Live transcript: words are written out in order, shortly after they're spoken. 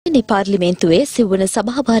පාර්ලිමේන්තුවේ සිවුවන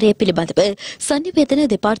සභාභාරය පිළිබඳව සංනිවේදන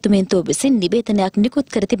දෙපාර්තමේන්තුව විසින් නිවේදනයක් නිකුත්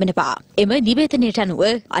කර තිබෙනවා. එම නිවේදනයට අනුව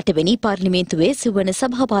 8 වෙනි පාර්ලිමේන්තුවේ සිවුවන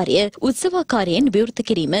සභාභාරය උත්සවාකාරයෙන් විවෘත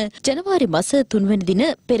කිරීම ජනවාරි මාස 3 වෙනි දින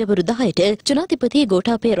පෙරවරු 10ට ජනාධිපති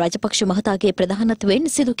ගෝඨාභය රාජපක්ෂ මහතාගේ ප්‍රධානත්වයෙන්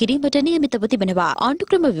සිදු කිරීමට නියමිතව තිබෙනවා.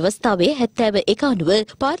 ආණ්ඩුක්‍රම ව්‍යවස්ථාවේ 71 අනුව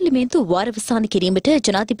පාර්ලිමේන්තු වාරවසාන කිරීමට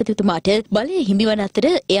ජනාධිපතිතුමාට බලය හිමිවන අතර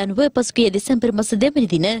ඒ අනුව පසුගිය දෙසැම්බර් මාස 2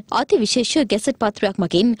 වෙනි දින අතිවිශේෂ ගැසට් පත්‍රයක්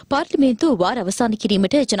මගින් පාර්ලිමේන්තු වාර අවසන්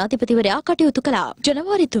කිරීමට ජනාධිපතිවරයා කටයුතු කළා.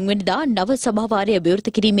 ජනවාරි 3 වෙනිදා නව සභාවාරය විවෘත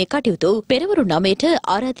කිරීමේ කටයුතු පෙරවරු 9ට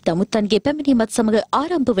ආරාධිත අමුත්තන්ගේ පැමිණීමත් සමග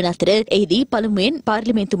ආරම්භ වන අතර එහිදී පළමුවෙන්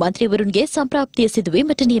පාර්ලිමේන්තු මන්ත්‍රීවරුන්ගේ සම්ප්‍රාප්තිය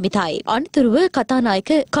සිදුවීමට නියමිතයි. අනතුරුව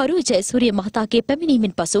කතානායක කරු ජයසූරිය මහතාගේ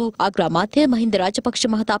පැමිණීමෙන් පසු අග්‍රාමාත්‍ය මහින්ද රාජපක්ෂ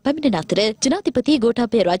මහතා පැමිණෙන අතර ජනාධිපති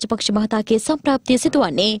ගෝඨාභය රාජපක්ෂ මහතාගේ සම්ප්‍රාප්තිය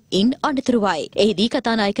සිදුවන්නේ ඉන් අනතුරුවයි. එහිදී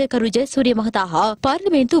කතානායක කරු ජයසූරිය මහතා හා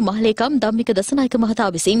පාර්ලිමේන්තු මහලේකම් ධම්මික දසනායක මහතා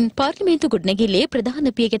විසින් පාර්ලිමේන්තු ගොඩනැගිල්ලේ ප්‍රධාන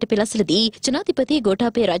පියගැට පෙළසලදී ජනාධිපති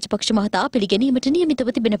ගෝඨාභය රාජපක්ෂ මහතා පිළිගැනීමට නියමිතව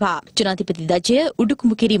තිබෙනවා. ජනාධිපති ධජය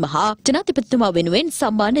උඩුකුමු කිරීම හා ජනාධිපතිතුමා වෙනුවෙන්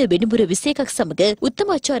සම්මාන වෙනුබුර 21ක් සමග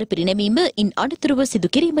උත්තමාචාර පිරිනැමීම ඉන් අනතුරුව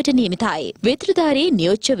සිදු කිරීමට නියමිතයි. වේත්‍රධාරී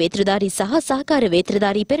නියෝජ්‍ය වේත්‍රධාරී සහ සහකාර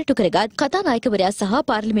වේත්‍රධාරී පෙරටු කරගත් කතානායකවරයා සහ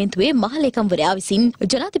පාර්ලිමේන්තුවේ මහලේකම්වරයා විසින්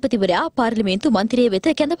ජනාධිපතිවරයා පාර්ලිමේන්තු මන්ත්‍රිය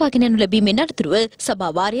වෙත කැඳවාගෙන යනු ලැබීමෙන් අනතුරුව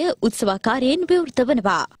සභාවාරය උත්සවාකාරයෙන් විවෘත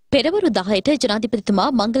වනවා. පෙරවරු 10ට ජනාධිපතිතුමා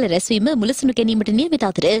මංගල රැස්වීම මුලසුණු ගැනීමට නියමිත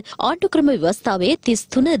අතර ආණ්ඩුක්‍රම ව්‍යවස්ථාවේ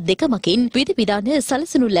 33 මකින් විධි විධාන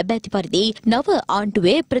සලසනු ලැබ ඇති පරිදි නව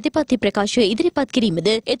ආණ්ඩුවේ ප්‍රතිපත්ති ප්‍රකාශය ඉදිරිපත් කිරීමද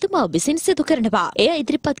එතුමා විසින් සිදු කරනවා. එය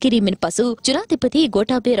ඉදිරිපත් කිරීමෙන් පසු ජනාධිපති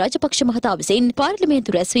ගෝඨාභය රාජපක්ෂ මහතා විසින්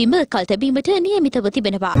පාර්ලිමේන්තු රැස්වීම කල් තැබීමට නියමිතව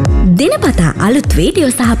තිබෙනවා. දිනපතා අලුත්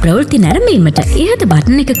වීඩියෝ සහ ප්‍රවෘත්ති නැරඹීමට ඉහත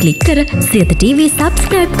බටන් එක ක්ලික් කර සියත TV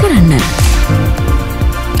subscribe කරන්න.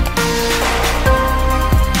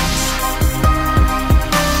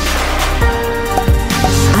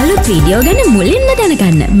 අලුත් වීඩියෝ ගැන මුලින්ම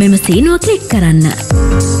දැනගන්න මෙම සීනුව ක්ලික් කරන්න.